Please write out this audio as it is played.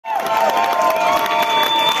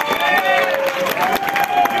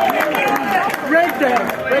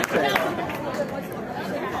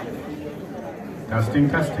Testing,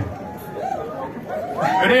 testing.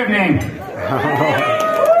 Good evening.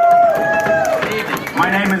 My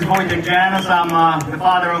name is Wojtek Janis. I'm the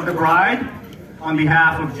father of the bride. On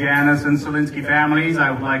behalf of Janis and Solinsky families, I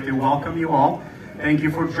would like to welcome you all. Thank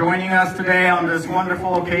you for joining us today on this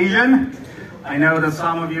wonderful occasion. I know that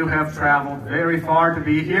some of you have traveled very far to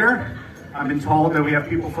be here. I've been told that we have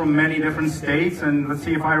people from many different states, and let's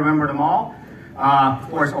see if I remember them all. Of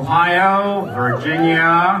course, Ohio,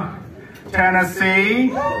 Virginia, Tennessee,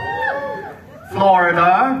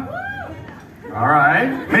 Florida, all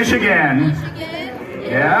right, Michigan,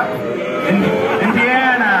 yeah,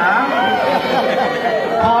 Indiana,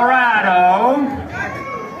 Colorado,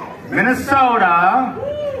 Minnesota,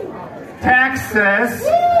 Texas,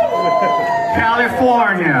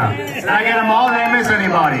 California. Did I get them all? Did I miss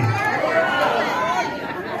anybody?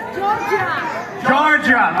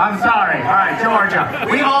 Georgia, I'm sorry. All right, Georgia.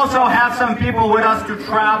 We also have some people with us to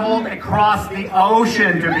travel across the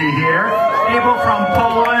ocean to be here. People from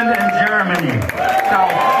Poland and Germany. So,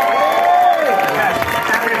 yes,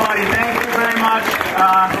 everybody, thank you very much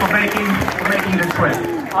for making the trip.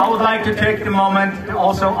 I would like to take the moment to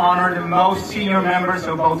also honor the most senior members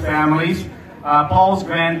of both families. Paul's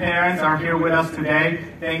grandparents are here with us today.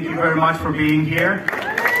 Thank you very much for being here.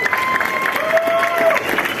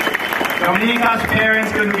 Dominika's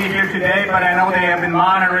parents couldn't be here today, but I know they have been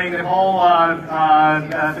monitoring the whole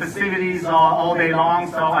festivities all day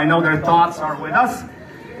long, so I know their thoughts are with us.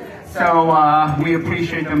 So we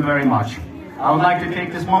appreciate them very much. I would like to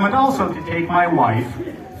take this moment also to thank my wife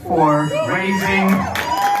for raising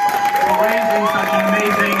such an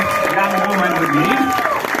amazing young woman with me.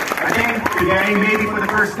 I think today, maybe for the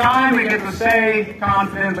first time, we get to say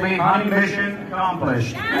confidently, honey, mission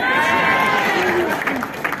accomplished.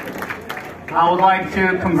 I would like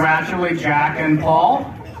to congratulate Jack and Paul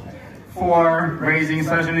for raising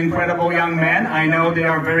such an incredible young man. I know they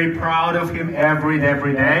are very proud of him every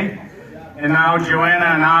day. And now Joanna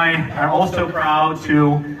and I are also proud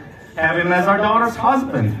to have him as our daughter's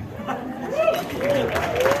husband.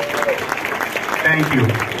 Thank you.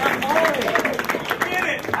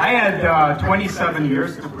 I had 27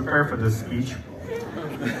 years to prepare for this speech.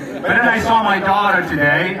 But then I saw my daughter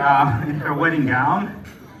today in her wedding gown.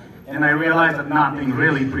 And I realized that nothing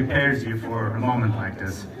really prepares you for a moment like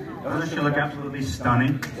this. Doesn't she look absolutely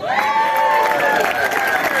stunning?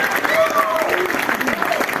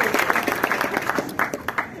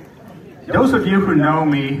 Those of you who know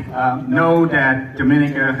me know that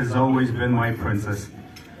Dominika has always been my princess.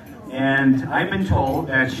 And I've been told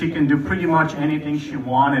that she can do pretty much anything she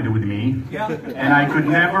wanted with me, and I could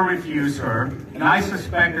never refuse her. And I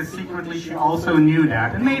suspect that secretly she also knew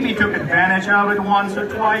that, and maybe took advantage of it once or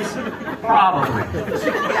twice, probably.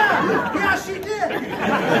 Yeah, she did.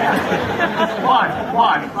 What?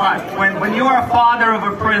 When you are a father of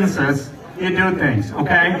a princess, you do things,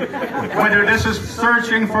 okay? Whether this is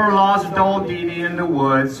searching for a lost doll Dee in the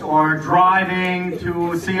woods, or driving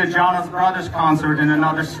to see a Jonas Brothers concert in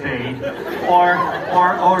another state, or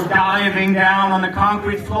diving down on the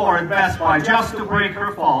concrete floor at Best Buy just to break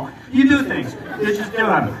her fall. You do things. You just do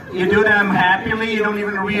them. You do them happily. You don't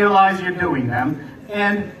even realize you're doing them.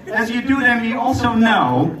 And as you do them, you also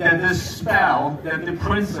know that this spell that the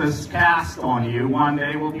princess cast on you one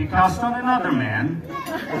day will be cast on another man,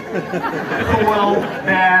 who will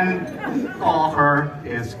then call her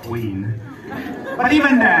his queen. But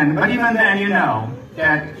even then, you know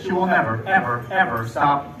that she will never, ever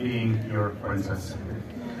stop being your princess.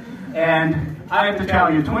 And I have to tell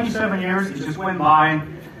you, 27 years, it just went by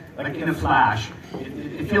like in a flash.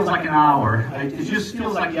 It feels like an hour. It just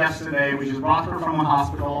feels like yesterday. We just brought her from a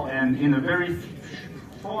hospital, and in a very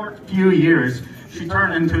short few years, she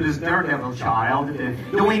turned into this daredevil child,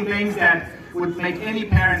 doing things that would make any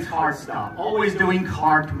parent's heart stop. Always doing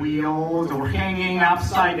cartwheels, or hanging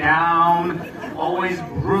upside down, always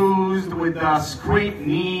bruised with scraped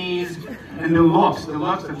knees. And the looks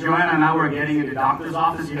that Joanna and I were getting at the doctor's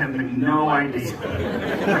office, you have no idea.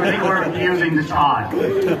 I think we're abusing the child.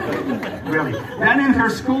 Really. Then in her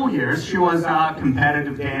school years, she was a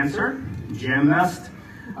competitive dancer, gymnast,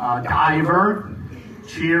 diver,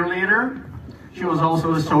 cheerleader. She was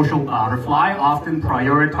also a social butterfly, often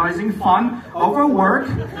prioritizing fun over work.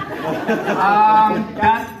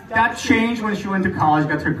 That changed when she went to college,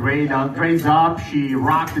 got her grades up. She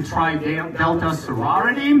rocked the Tri Delta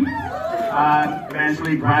sorority.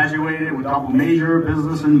 Eventually graduated with double major,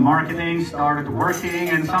 business and marketing, started working,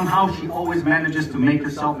 and somehow she always manages to make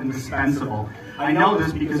herself indispensable. I know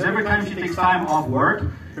this because every time she takes time off work,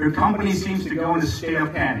 her company seems to go in a state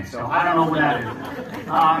of panic. So I don't know what that is.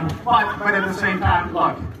 But at the same time,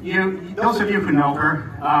 look, those of you who know her,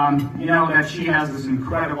 you know that she has this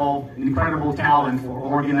incredible talent for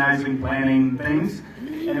organizing, planning things.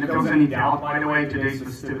 And if there's any doubt, by the way, today's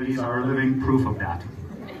festivities are a living proof of that.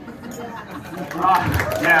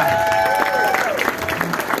 Yeah.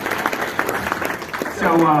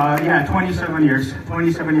 So yeah, 27 years,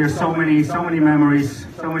 so many memories,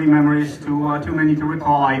 too many to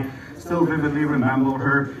recall. I still vividly remember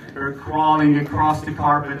her crawling across the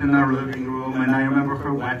carpet in our living room, and I remember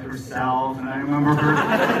her wet herself, and I remember her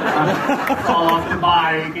fall off the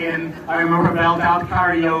bike, and I remember her belt out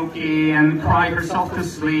karaoke and cry herself to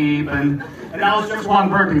sleep, and that was just one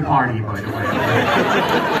birthday party, by the way.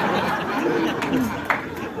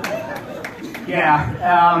 Yeah,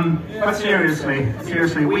 but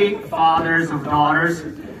seriously, we fathers of daughters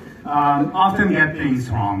often get things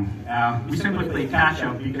wrong. We simply play catch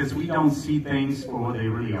up because we don't see things for what they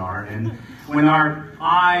really are. And when our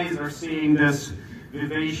eyes are seeing this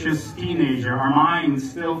vivacious teenager, our mind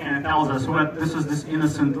still kind of tells us, well, this is this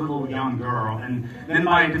innocent little young girl. And then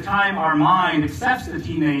by the time our mind accepts the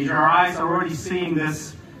teenager, our eyes are already seeing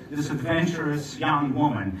this adventurous young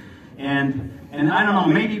woman. And I don't know,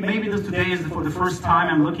 maybe this today is for the first time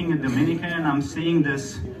I'm looking at Dominika and I'm seeing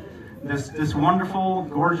this wonderful,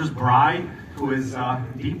 gorgeous bride who is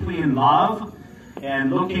deeply in love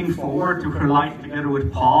and looking forward to her life together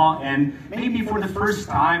with Paul. And maybe for the first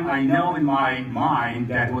time I know in my mind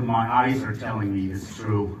that what my eyes are telling me is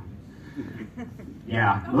true.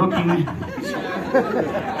 Yeah, looking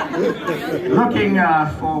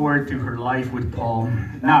forward to her life with Paul.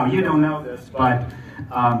 Now, you don't know this, but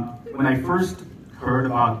when I first heard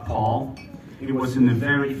about Paul, it was in a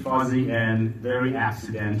very fuzzy and very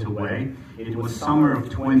accidental way. It was summer of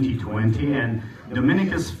 2020, and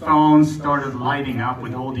Dominika's phone started lighting up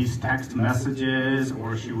with all these text messages,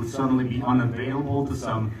 or she would suddenly be unavailable to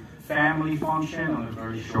some family function on a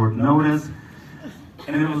very short notice.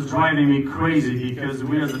 And it was driving me crazy because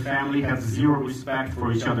we as a family have zero respect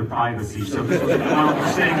for each other's privacy. So this was one of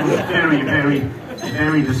the things that was very, very,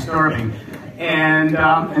 very disturbing. And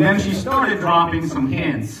then she started dropping some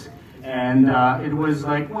hints. And it was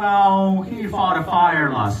like, well, he fought a fire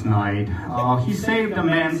last night. He saved a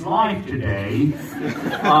man's life today.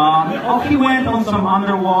 He went on some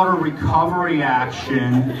underwater recovery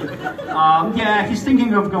action. Yeah, he's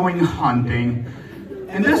thinking of going hunting.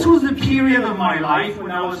 And this was the period of my life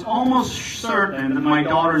when I was almost certain that my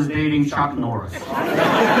daughter's dating Chuck Norris.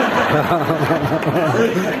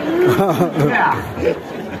 Yeah.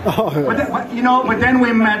 But then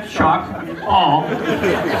we met Chuck, Paul,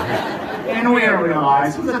 and we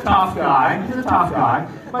realized he's a tough guy,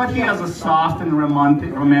 but he has a soft and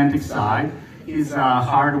romantic side. He's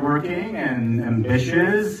hardworking and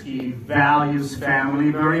ambitious, he values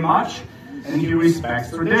family very much, and he respects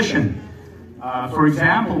tradition. For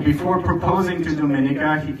example, before proposing to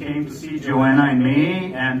Dominika, he came to see Joanna and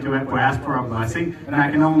me and to ask for a blessing, and I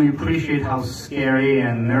can only appreciate how scary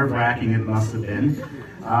and nerve-wracking it must have been.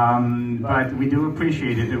 But we do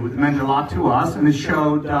appreciate it. It meant a lot to us, and it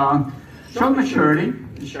showed maturity,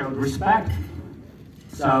 it showed respect.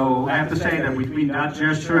 So I have to say that between that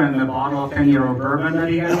gesture and the bottle of 10-year-old bourbon that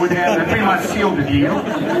he had with him, that pretty much sealed the deal.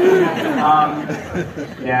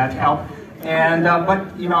 Yeah, it helped. And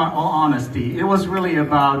but in all honesty, it was really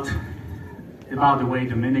about the way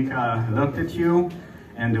Dominika looked at you,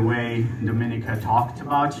 and the way Dominika talked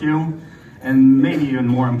about you, and maybe even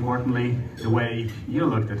more importantly, the way you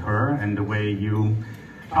looked at her, and the way you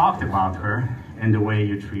talked about her, and the way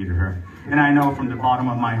you treated her. And I know from the bottom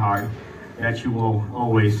of my heart that you will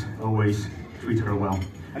always treat her well.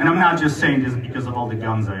 And I'm not just saying this because of all the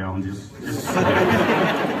guns I own. Just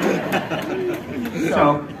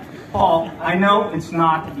so. Paul, I know it's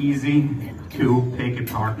not easy to pick a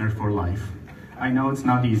partner for life. I know it's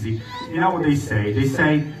not easy. You know what they say? They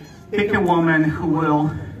say, pick a woman who will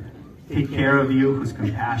take care of you, who's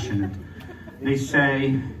compassionate. They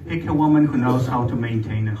say, pick a woman who knows how to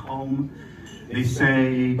maintain a home. They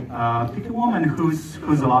say, pick a woman who's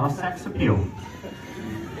a lot of sex appeal.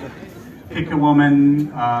 Pick a woman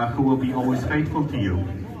who will be always faithful to you.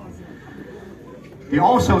 They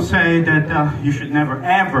also say that you should never,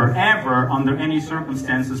 ever, ever, under any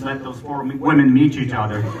circumstances, let those four women meet each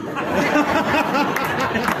other.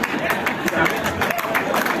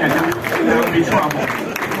 That would be trouble.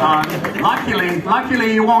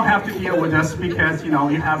 Luckily, you won't have to deal with us because you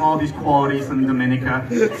have all these qualities in Dominika.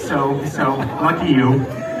 So lucky you.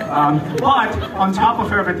 But on top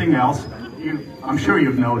of everything else, I'm sure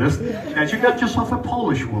you've noticed that you got yourself a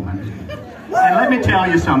Polish woman. And let me tell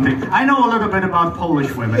you something. I know a little bit about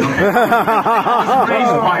Polish women, okay? I was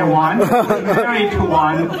raised by one, married to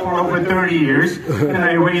one for over 30 years, and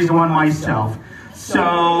I raised one myself.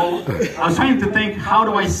 So I was trying to think, how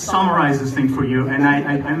do I summarize this thing for you?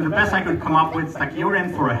 And the best I could come up with is like, you're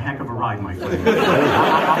in for a heck of a ride, my friend.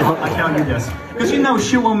 I'll tell you this. Because, you know,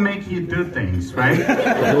 she will make you do things, right?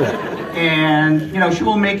 And, you know, she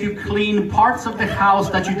will make you clean parts of the house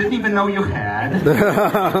that you didn't even know you had.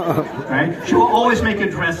 Right? She will always make you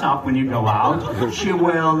dress up when you go out. She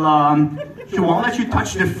won't let you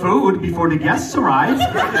touch the food before the guests arrive.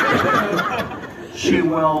 She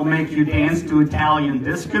will make you dance to Italian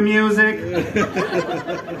disco music.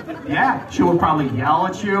 Yeah, she will probably yell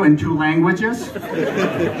at you in 2 languages.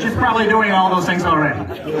 She's probably doing all those things already.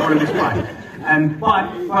 Don't be surprised.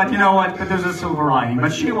 But you know what? But there's a silver lining.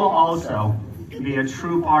 But she will also be a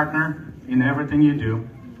true partner in everything you do.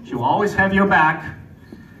 She will always have your back.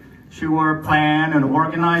 She will plan and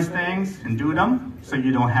organize things and do them so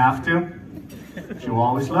you don't have to. She will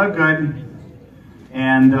always look good.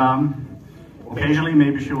 And occasionally,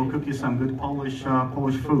 maybe she will cook you some good Polish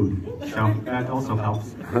food. So that also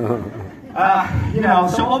helps. You know,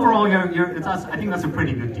 so overall, I think that's a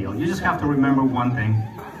pretty good deal. You just have to remember one thing.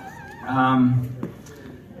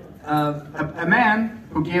 A man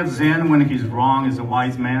who gives in when he's wrong is a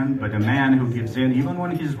wise man, but a man who gives in even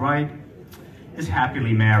when he's right is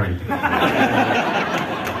happily married.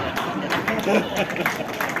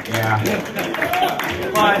 Yeah.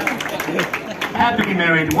 But happily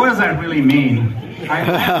married, what does that really mean? I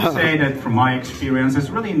have to say that from my experience, it's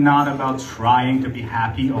really not about trying to be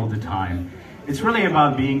happy all the time. It's really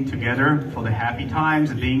about being together for the happy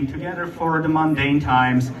times, being together for the mundane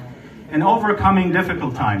times, and overcoming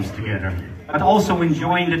difficult times together, but also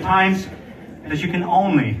enjoying the times that you can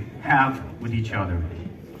only have with each other.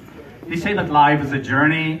 They say that life is a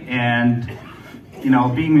journey, and you know,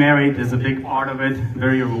 being married is a big part of it,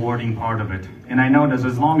 very rewarding part of it. And I know that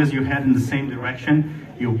as long as you head in the same direction,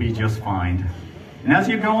 you'll be just fine. And as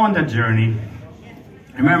you go on that journey,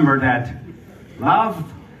 remember that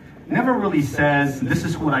love never really says, this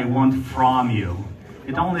is what I want from you.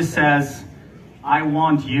 It only says, I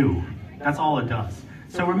want you. That's all it does.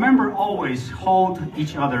 So remember, always hold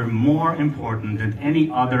each other more important than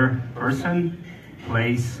any other person,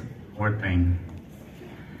 place, or thing.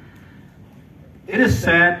 It is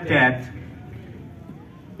said that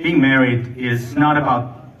being married is not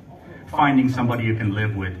about finding somebody you can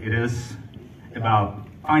live with. It is about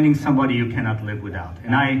finding somebody you cannot live without.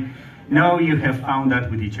 And I know you have found that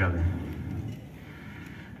with each other.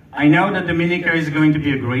 I know that Dominika is going to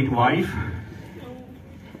be a great wife.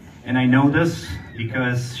 And I know this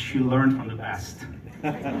because she learned from the best.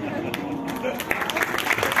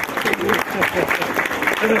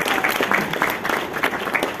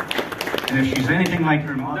 And if she's anything like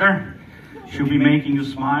her mother, she'll be making you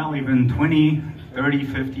smile even 20, 30,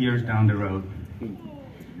 50 years down the road.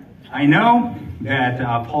 I know that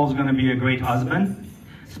Paul's going to be a great husband.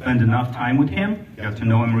 Spend enough time with him, get to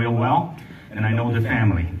know him real well, and I know the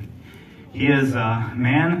family. He is a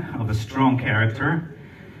man of a strong character,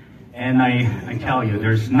 and I tell you,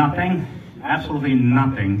 there's nothing, absolutely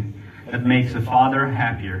nothing, that makes a father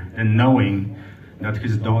happier than knowing that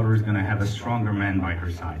his daughter is going to have a stronger man by her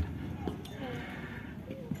side.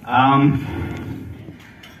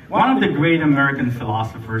 One of the great American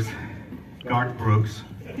philosophers, Garth Brooks,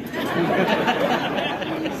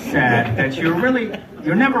 said that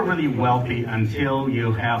you're never really wealthy until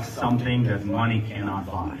you have something that money cannot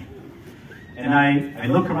buy. And I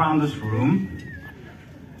look around this room,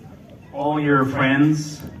 all your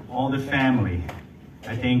friends, all the family,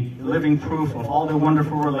 I think living proof of all the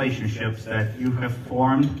wonderful relationships that you have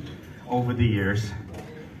formed over the years.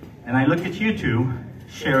 And I look at you two,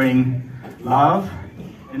 sharing love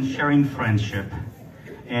and sharing friendship.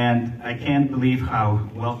 And I can't believe how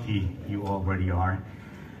wealthy you already are.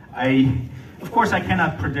 Of course, I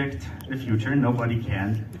cannot predict the future. Nobody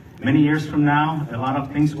can. Many years from now, a lot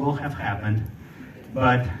of things will have happened.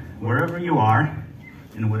 But wherever you are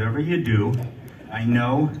and whatever you do, I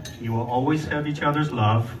know you will always have each other's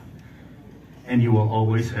love, and you will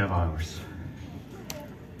always have ours.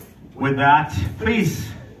 With that, please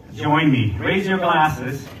join me. Raise your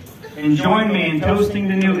glasses and join me in toasting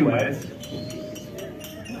the newlyweds.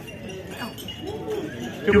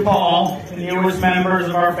 To Paul, the newest members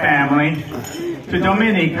of our family. To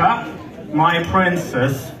Dominika, my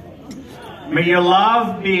princess. May your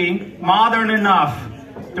love be modern enough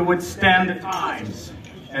to withstand the times,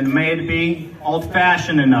 and may it be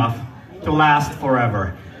old-fashioned enough to last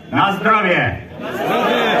forever. Na zdrowie! Na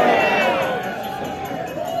zdrowie!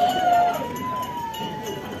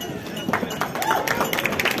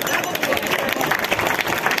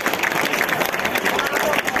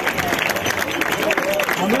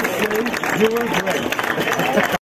 doing great.